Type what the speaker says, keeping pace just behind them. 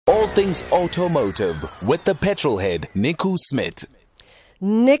things automotive with the petrolhead Nico Smit.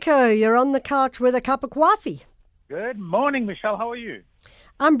 Nico, you're on the couch with a cup of coffee. Good morning, Michelle. How are you?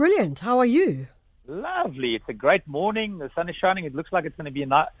 I'm brilliant. How are you? Lovely. It's a great morning. The sun is shining. It looks like it's going to be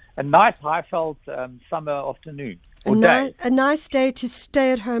a nice, high-felt summer afternoon or day. A nice day to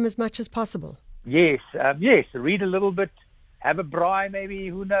stay at home as much as possible. Yes. Read a little bit. Have a braai, maybe.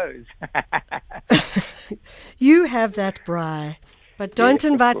 Who knows? You have that braai, but don't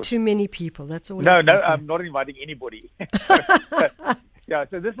Yes, invite too many people. That's all. No, I can say. I'm not inviting anybody. Yeah,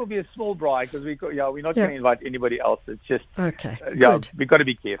 so this will be a small braai because we're not going to invite anybody else. It's just Okay. good. Good. We've got to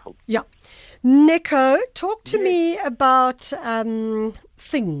be careful. Yeah. Nico, talk to me about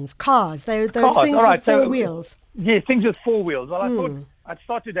things, cars. Those Cars, things all right, with four so- wheels. Yeah, things with four wheels. Well, I thought I'd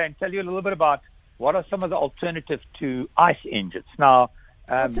start today and tell you a little bit about what are some of the alternatives to ICE engines. Now,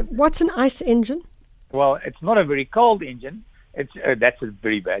 What's an ICE engine? well, it's not a very cold engine. It's that's a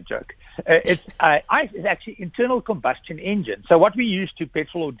very bad joke. ICE is actually internal combustion engine. So what we use to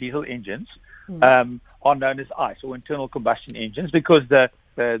petrol or diesel engines are known as ICE or internal combustion engines because the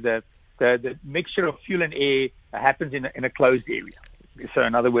mixture of fuel and air happens in a closed area. So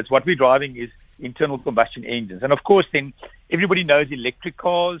in other words, what we're driving is internal combustion engines. And of course, then everybody knows electric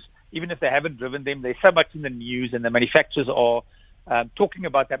cars. Even if they haven't driven them, there's so much in the news, and the manufacturers are talking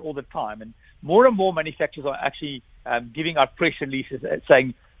about that all the time. And more manufacturers are actually giving out press releases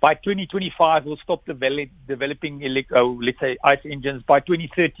saying by 2025 we'll stop developing let's say ICE engines. By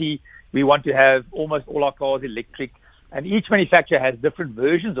 2030 we want to have almost all our cars electric, and each manufacturer has different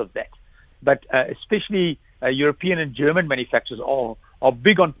versions of that. But especially European and German manufacturers are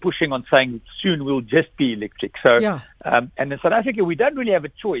big on pushing on saying soon we'll just be electric. So, and in South Africa, we don't really have a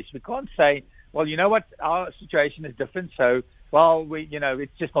choice. We can't say, well, you know what, our situation is different. So, well,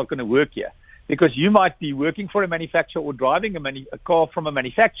 it's just not going to work here because you might be working for a manufacturer or driving a car from a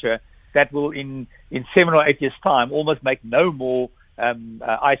manufacturer that will in 7 or 8 years' time almost make no more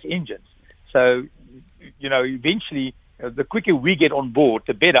ICE engines. So, eventually, the quicker we get on board,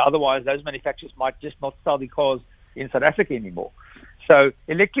 the better. Otherwise, those manufacturers might just not sell the cars in South Africa anymore. So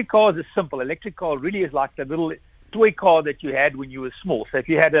electric cars is simple. Electric car really is like the little toy car that you had when you were small. So if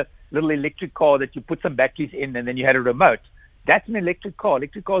you had a little electric car that you put some batteries in and then you had a remote, that's an electric car.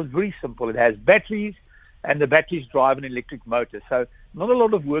 Electric car is very simple. It has batteries and the batteries drive an electric motor. So not a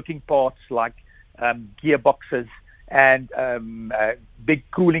lot of working parts like gearboxes and big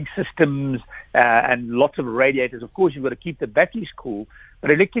cooling systems and lots of radiators. Of course, you've got to keep the batteries cool,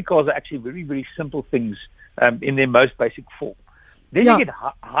 but electric cars are actually very, very simple things in their most basic form. Then you get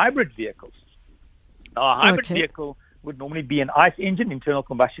hybrid vehicles. Now, a hybrid vehicle would normally be an ICE engine, internal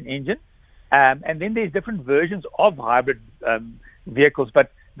combustion engine, and then there's different versions of hybrid vehicles.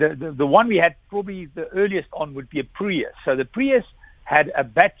 But the one we had probably the earliest on would be a Prius. So the Prius had a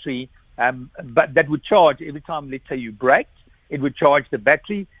battery, but that would charge every time, let's say, you braked. It would charge the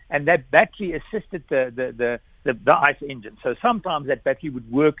battery, and that battery assisted the ICE engine. So sometimes that battery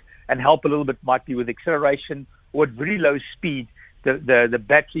would work and help a little bit, might be with acceleration or at very low speed. The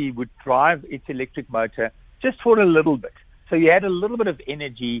battery would drive its electric motor just for a little bit. So you had a little bit of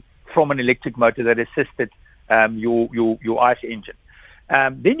energy from an electric motor that assisted your ICE engine.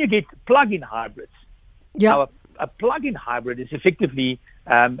 Then you get plug-in hybrids. Yeah. Now, a plug-in hybrid is effectively,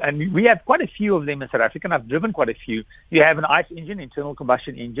 and we have quite a few of them in South Africa, and I've driven quite a few. You have an ICE engine, internal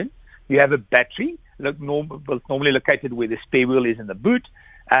combustion engine. You have a battery, normally located where the spare wheel is in the boot.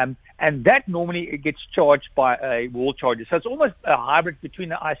 And that normally it gets charged by a wall charger. So it's almost a hybrid between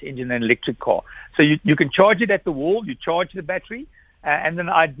the ICE engine and an electric car. So you can charge it at the wall, you charge the battery, and then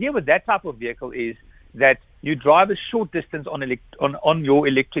the idea with that type of vehicle is that you drive a short distance on your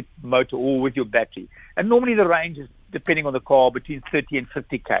electric motor or with your battery. And normally the range is, depending on the car, between 30 and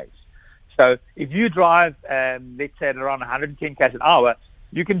 50 Ks. So if you drive, let's say at around 110 Ks an hour,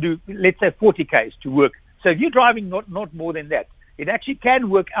 you can do, let's say, 40 Ks to work. So if you're driving not more than that, it actually can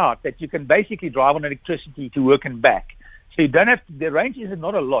work out that you can basically drive on electricity to work and back. So you don't have to, the range is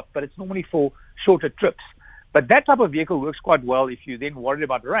not a lot, but it's normally for shorter trips. But that type of vehicle works quite well if you then worried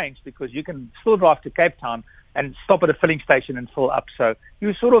about range because you can still drive to Cape Town and stop at a filling station and fill up. So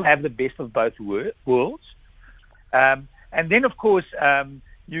you sort of have the best of both worlds. And then, of course,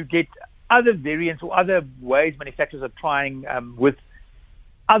 you get other variants or other ways manufacturers are trying with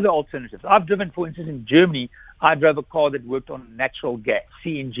other alternatives. I've driven, for instance, in Germany, I drove a car that worked on natural gas,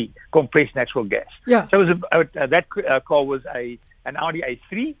 CNG, compressed natural gas. Yeah. So it was that car was an Audi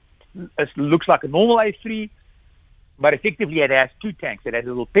A3. It looks like a normal A3, but effectively it has two tanks. It has a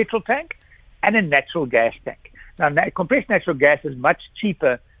little petrol tank and a natural gas tank. Now, compressed natural gas is much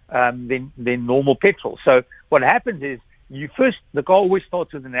cheaper than normal petrol. So what happens is the car always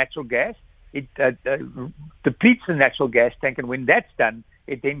starts with the natural gas. It depletes the natural gas tank, and when that's done,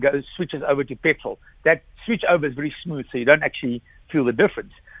 it then switches over to petrol. That switch over is very smooth, so you don't actually feel the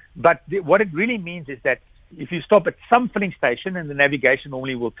difference. But what it really means is that if you stop at some filling station, and the navigation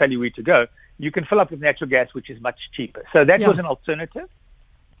normally will tell you where to go, you can fill up with natural gas, which is much cheaper. So that was an alternative.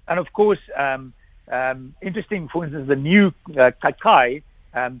 And of course, interesting, for instance, the new Qashqai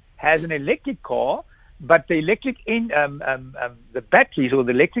has an electric car, but the electric the batteries or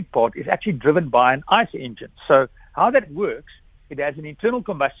the electric part is actually driven by an ICE engine. So how that works, it has an internal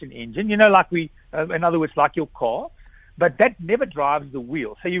combustion engine, like in other words, like your car, but that never drives the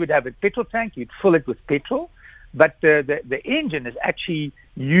wheel. So you would have a petrol tank, you'd fill it with petrol, but the engine is actually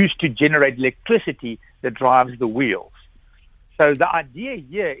used to generate electricity that drives the wheels. So the idea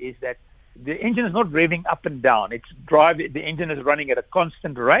here is that the engine is not revving up and down. The engine is running at a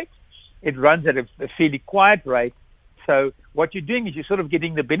constant rate. It runs at a fairly quiet rate. So what you're doing is you're sort of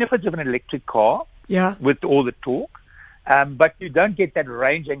getting the benefits of an electric car with all the torque, but you don't get that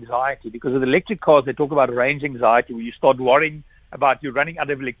range anxiety, because with electric cars, they talk about range anxiety, where you start worrying about you running out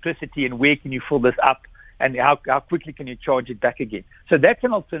of electricity and where can you fill this up and how quickly can you charge it back again. So that's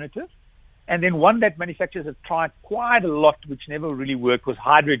an alternative. And then one that manufacturers have tried quite a lot, which never really worked, was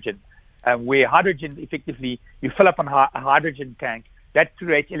hydrogen, where hydrogen, effectively, you fill up on a hydrogen tank, that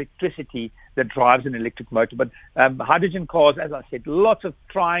creates electricity that drives an electric motor. But hydrogen cars, as I said, lots of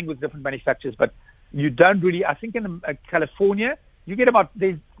trying with different manufacturers, but you don't really, I think in California, you get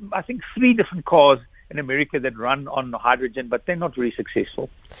there's 3 different cars in America that run on hydrogen, but they're not really successful.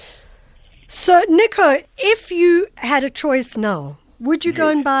 So, Nico, if you had a choice now, would you go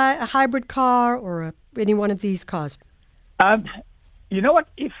and buy a hybrid car or any one of these cars? You know what?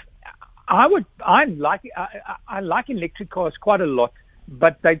 I like electric cars quite a lot,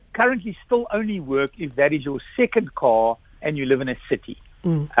 but they currently still only work if that is your second car and you live in a city.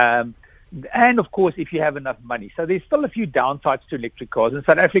 And of course, if you have enough money. So there's still a few downsides to electric cars. In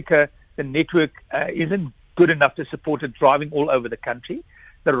South Africa, the network isn't good enough to support it driving all over the country.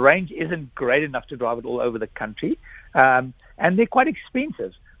 The range isn't great enough to drive it all over the country. And they're quite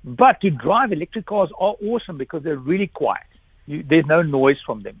expensive. But to drive electric cars are awesome because they're really quiet. There's no noise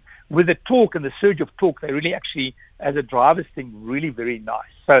from them. With the torque and the surge of torque, they're really actually, as a driver's thing, really very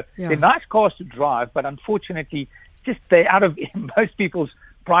nice. So they're nice cars to drive, but unfortunately, they're out of most people's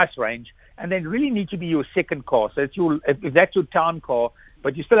price range, and they really need to be your second car. So if that's your town car,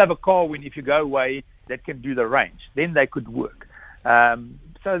 but you still have a car if you go away that can do the range, then they could work.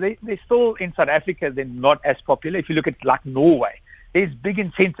 So they're still, in South Africa, they're not as popular. If you look at like Norway, there's big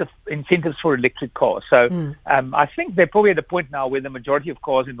incentives for electric cars. So I think they're probably at a point now where the majority of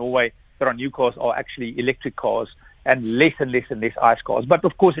cars in Norway that are new cars are actually electric cars and less ICE cars. But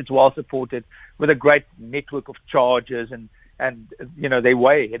of course, it's well supported with a great network of chargers, and they're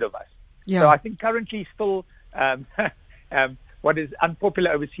way ahead of us. So I think currently still what is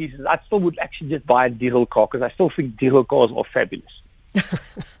unpopular overseas is I still would actually just buy a diesel car, because I still think diesel cars are fabulous.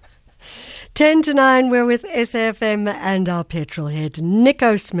 10 to 9, we're with SAFM and our petrol head,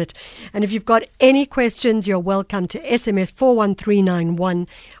 Nico Smit. And if you've got any questions, you're welcome to SMS 41391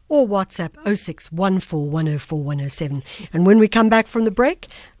 or WhatsApp 0614104107. And when we come back from the break,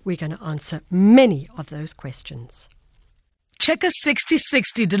 we're going to answer many of those questions. Checker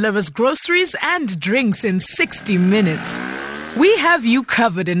 6060 delivers groceries and drinks in 60 minutes. We have you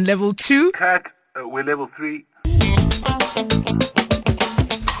covered in level 2. Cat, we're level 3.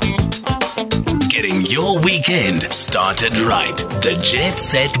 Getting your weekend started right. The Jet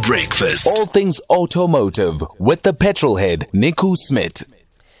Set Breakfast. All things automotive with the petrol head, Nico Smit.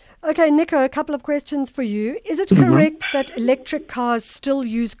 Okay, Nico, a couple of questions for you. Is it correct that electric cars still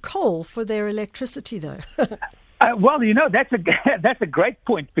use coal for their electricity, though? Well, that's a great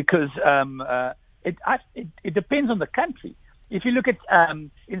point, because it depends on the country. If you look at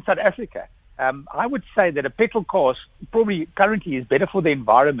in South Africa, I would say that a petrol car probably currently is better for the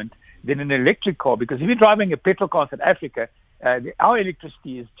environment than an electric car, because if you're driving a petrol car in South Africa, our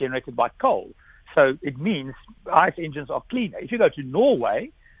electricity is generated by coal. So it means ICE engines are cleaner. If you go to Norway,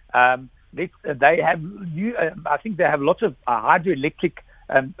 they have I think they have lots of hydroelectric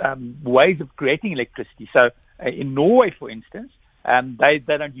ways of creating electricity. So in Norway, for instance, they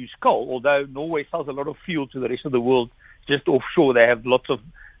don't use coal, although Norway sells a lot of fuel to the rest of the world just offshore. They have lots of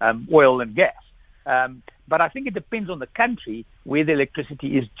oil and gas. But I think it depends on the country where the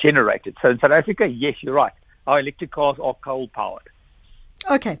electricity is generated. So in South Africa, yes, you're right. Our electric cars are coal-powered.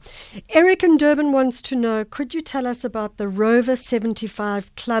 Okay. Eric in Durban wants to know, could you tell us about the Rover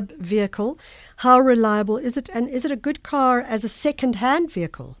 75 Club vehicle? How reliable is it? And is it a good car as a second-hand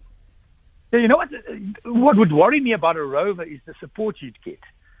vehicle? So you know what would worry me about a Rover is the support you'd get.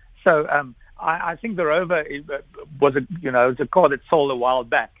 So I think the Rover was a car that sold a while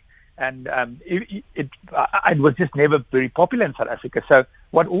back, and it was just never very popular in South Africa. So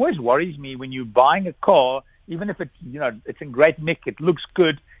what always worries me when you're buying a car, even if it's in great nick, it looks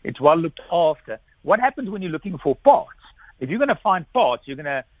good, it's well looked after. What happens when you're looking for parts? If you're going to find parts, you're going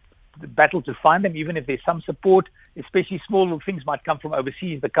to battle to find them, even if there's some support, especially small little things might come from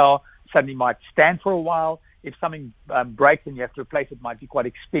overseas. The car suddenly might stand for a while. If something breaks and you have to replace it, might be quite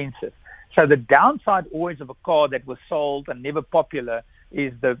expensive. So the downside always of a car that was sold and never popular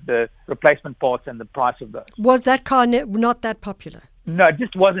is the replacement parts and the price of those. Was that car not that popular? No, it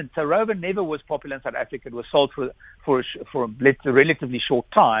just wasn't. So Rover never was popular in South Africa. It was sold for a relatively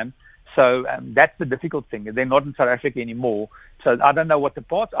short time. So that's the difficult thing. They're not in South Africa anymore. So I don't know what the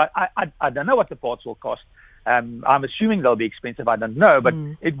parts. I don't know what the parts will cost. I'm assuming they'll be expensive. I don't know, but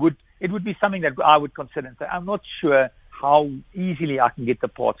it would be something that I would consider and say, I'm not sure how easily I can get the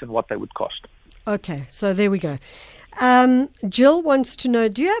parts and what they would cost. Okay, so there we go. Jill wants to know,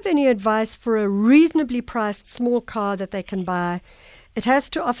 do you have any advice for a reasonably priced small car that they can buy? It has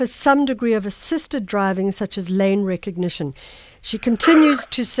to offer some degree of assisted driving, such as lane recognition. She continues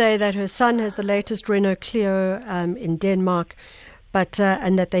to say that her son has the latest Renault Clio in Denmark, but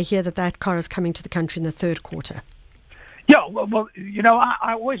and that they hear that car is coming to the country in the third quarter. Yeah, well,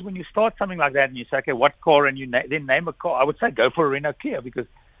 I always, when you start something like that and you say, okay, what car, and you then name a car, I would say go for a Renault Clio, because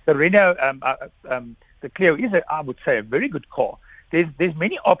the Renault, the Clio is, I would say, a very good car. There's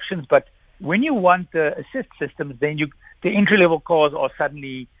many options, but when you want the assist systems, then the entry-level cars are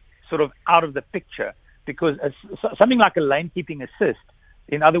suddenly sort of out of the picture, because something like a lane-keeping assist,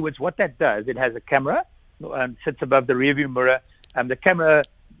 in other words, what that does, it has a camera, sits above the rearview mirror, and the camera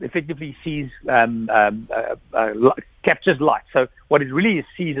effectively sees, captures light. So what it really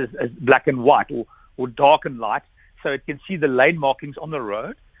sees is black and white or dark and light, so it can see the lane markings on the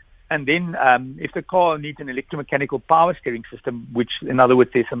road. And then if the car needs an electromechanical power steering system, which in other words,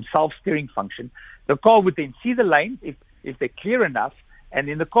 there's some self-steering function, the car would then see the lanes if they're clear enough, and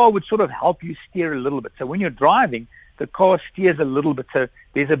then the car would sort of help you steer a little bit. So when you're driving, the car steers a little bit. So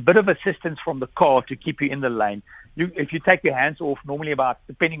there's a bit of assistance from the car to keep you in the lane. If you take your hands off, normally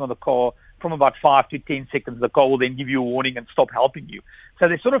depending on the car, from about 5 to 10 seconds, the car will then give you a warning and stop helping you. So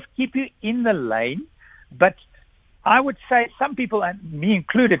they sort of keep you in the lane, but I would say some people, and me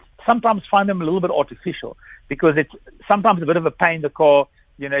included, sometimes find them a little bit artificial, because it's sometimes a bit of a pain. The car,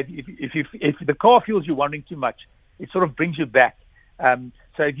 if the car feels you're wandering too much, it sort of brings you back.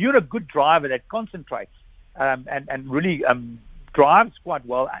 So if you're a good driver that concentrates and really drives quite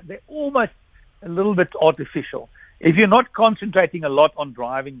well, they're almost a little bit artificial. If you're not concentrating a lot on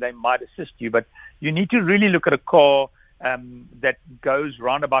driving, they might assist you, but you need to really look at a car that goes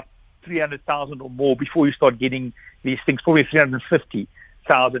round about 300,000 or more before you start getting these things, probably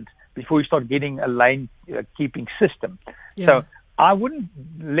 350,000 before you start getting a lane keeping system. Yeah. So I wouldn't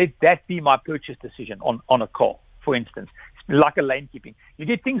let that be my purchase decision on a car, for instance, like a lane keeping. You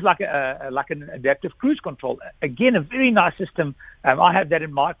get things like an adaptive cruise control. Again, a very nice system. I have that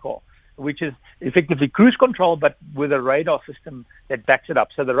in my car, which is effectively cruise control, but with a radar system that backs it up.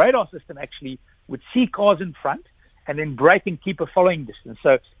 So the radar system actually would see cars in front and then brake and keep a following distance.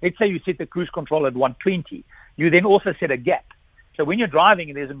 So let's say you set the cruise control at 120. You then also set a gap. So when you're driving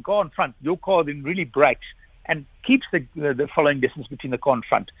and there's a car in front, your car then really brakes and keeps the following distance between the car in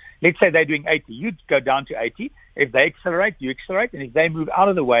front. Let's say they're doing 80. You go down to 80. If they accelerate, you accelerate. And if they move out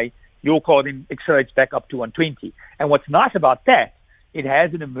of the way, your car then accelerates back up to 120. And what's nice about that, it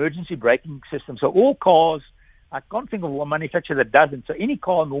has an emergency braking system. So all cars, I can't think of one manufacturer that doesn't. So any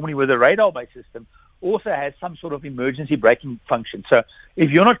car normally with a radar-based system also has some sort of emergency braking function. So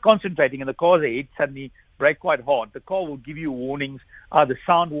if you're not concentrating and the car's ahead suddenly brake quite hard, the car will give you warnings, either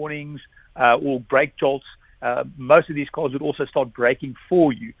sound warnings or brake jolts. Most of these cars would also start braking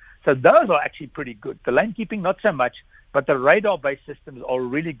for you. So those are actually pretty good. The lane keeping, not so much, but the radar-based systems are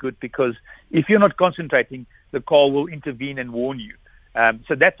really good, because if you're not concentrating, the car will intervene and warn you.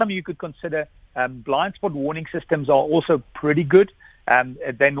 So that's something you could consider. Blind spot warning systems are also pretty good.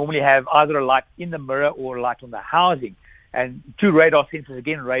 They normally have either a light in the mirror or a light on the housing. And 2 radar sensors,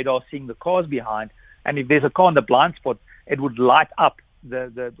 again, radar seeing the cars behind. And if there's a car in the blind spot, it would light up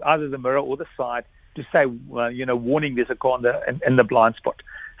the either the mirror or the side to say, warning, there's a car in the blind spot.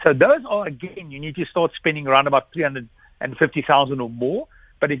 So those are, again, you need to start spending around about 350,000 or more.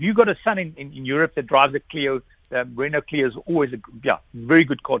 But if you've got a son in Europe that drives a Clio, Renault Clio is always a very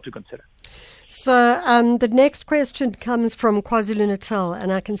good car to consider. So the next question comes from KwaZulu-Natal,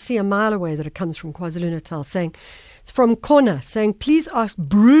 and I can see a mile away that it comes from KwaZulu-Natal, saying, it's from Connor, saying, please ask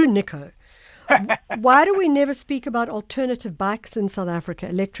Brew Nico Why do we never speak about alternative bikes in South Africa,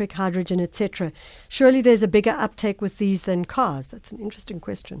 electric, hydrogen, etc.? Surely there's a bigger uptake with these than cars. That's an interesting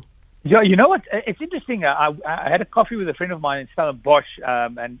question. Yeah, you know what? It's interesting. I had a coffee with a friend of mine in Stellenbosch,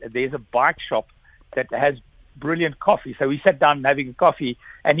 and there's a bike shop that has brilliant coffee. So we sat down having a coffee,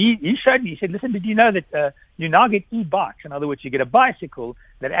 and he showed me. He said, "Listen, did you know that you now get e-bikes? In other words, you get a bicycle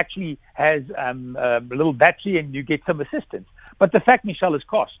that actually has a little battery, and you get some assistance. But the fact, Michelle, is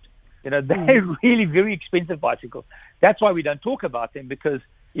cost. They're really very expensive bicycles. That's why we don't talk about them, because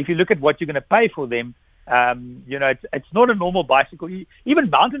if you look at what you're going to pay for them, it's not a normal bicycle. Even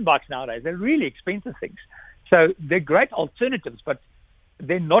mountain bikes nowadays, they're really expensive things. So they're great alternatives, but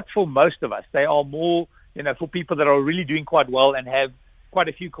they're not for most of us. They are more, for people that are really doing quite well and have quite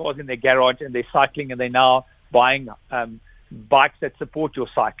a few cars in their garage, and they're cycling, and they're now buying bikes that support your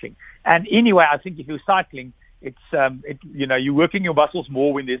cycling. And anyway, I think if you're cycling, you're working your muscles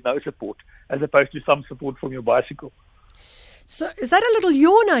more when there's no support, as opposed to some support from your bicycle. So is that a little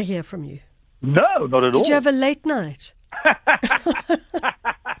yawn I hear from you? No, not at all. Did you have a late night?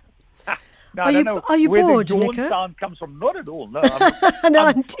 No, I don't know are you where bored, the yawn Nico? sound comes from. Not at all. No,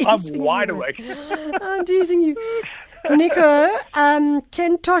 I'm wide you. awake. I'm teasing you. Nico,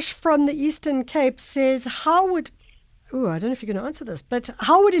 Ken Tosh from the Eastern Cape says, I don't know if you're going to answer this, but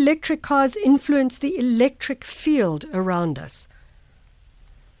how would electric cars influence the electric field around us?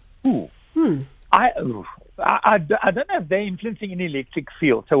 I don't know if they're influencing any electric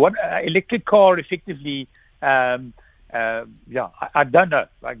field. So what electric car effectively, I don't know.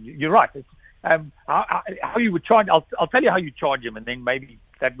 You're right. How you would charge, I'll tell you how you charge them, and then maybe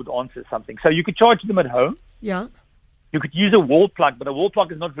that would answer something. So you could charge them at home. Yeah. You could use a wall plug, but a wall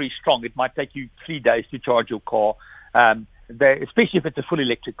plug is not very strong. It might take you 3 days to charge your car, especially if it's a full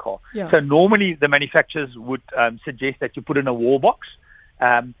electric car. Yeah. So normally the manufacturers would suggest that you put in a wall box,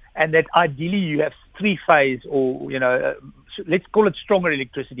 and that ideally you have 3-phase or, let's call it stronger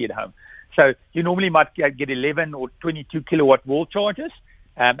electricity at home. So you normally might get 11 or 22 kilowatt wall chargers,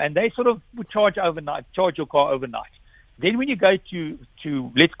 and they sort of would charge your car overnight. Then when you go to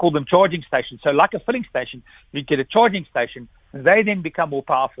let's call them charging stations, so like a filling station, you get a charging station, they then become more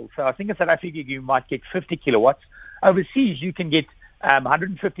powerful. So I think in South Africa you might get 50 kilowatts. Overseas you can get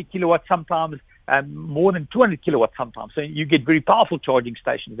 150 kilowatts sometimes, more than 200 kilowatts sometimes. So you get very powerful charging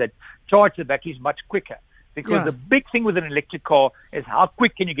stations that charge the batteries much quicker. Because the big thing with an electric car is how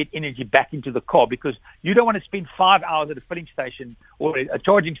quick can you get energy back into the car, because you don't want to spend 5 hours at a filling station or a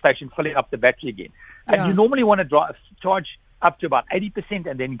charging station filling up the battery again. And you normally want to charge up to about 80%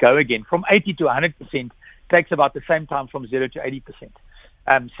 and then go again. From 80 to 100% takes about the same time from 0 to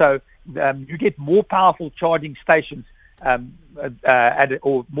 80%. So you get more powerful charging stations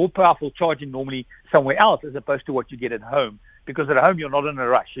or more powerful charging normally somewhere else as opposed to what you get at home. Because at home, you're not in a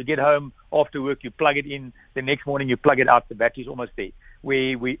rush. You get home after work, you plug it in. The next morning, you plug it out. The battery's almost there.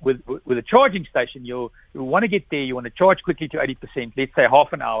 With a charging station, you want to get there. You want to charge quickly to 80%, let's say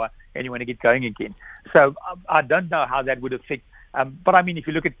half an hour, and you want to get going again. So I don't know how that would affect. But, I mean, if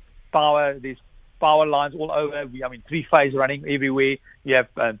you look at power, there's power lines all over. 3-phase running everywhere. You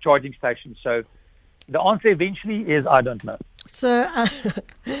have charging stations. So the answer eventually is I don't know.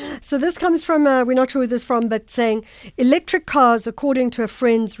 So this comes from, we're not sure who this is from, but saying electric cars, according to a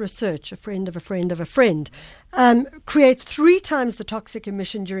friend's research, a friend of a friend of a friend, creates 3 times the toxic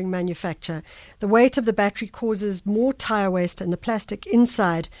emission during manufacture. The weight of the battery causes more tire waste, and the plastic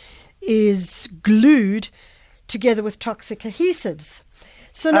inside is glued together with toxic adhesives.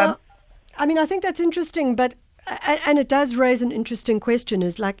 So now, I think that's interesting, but and it does raise an interesting question: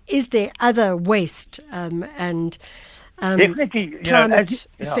 is there other waste and definitely climate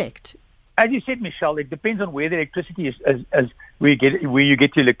effect? As you said, Michelle, it depends on where the electricity is, as where you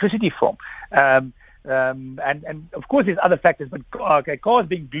get your electricity from. And of course, there's other factors. But cars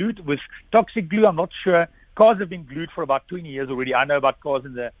being glued with toxic glue, I'm not sure. Cars have been glued for about 20 years already. I know about cars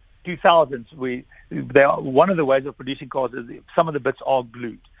in the 2000s. One of the ways of producing cars is some of the bits are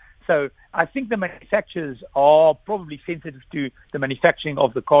glued. So I think the manufacturers are probably sensitive to the manufacturing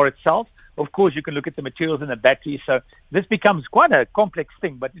of the car itself. Of course, you can look at the materials in the batteries. So this becomes quite a complex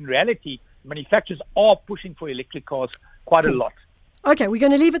thing. But in reality, manufacturers are pushing for electric cars quite a lot. Okay, we're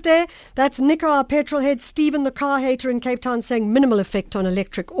going to leave it there. That's Nico, our petrol head, Stephen, the car hater in Cape Town, saying minimal effect on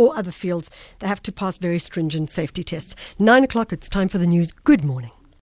electric or other fields. They have to pass very stringent safety tests. 9 o'clock, it's time for the news. Good morning.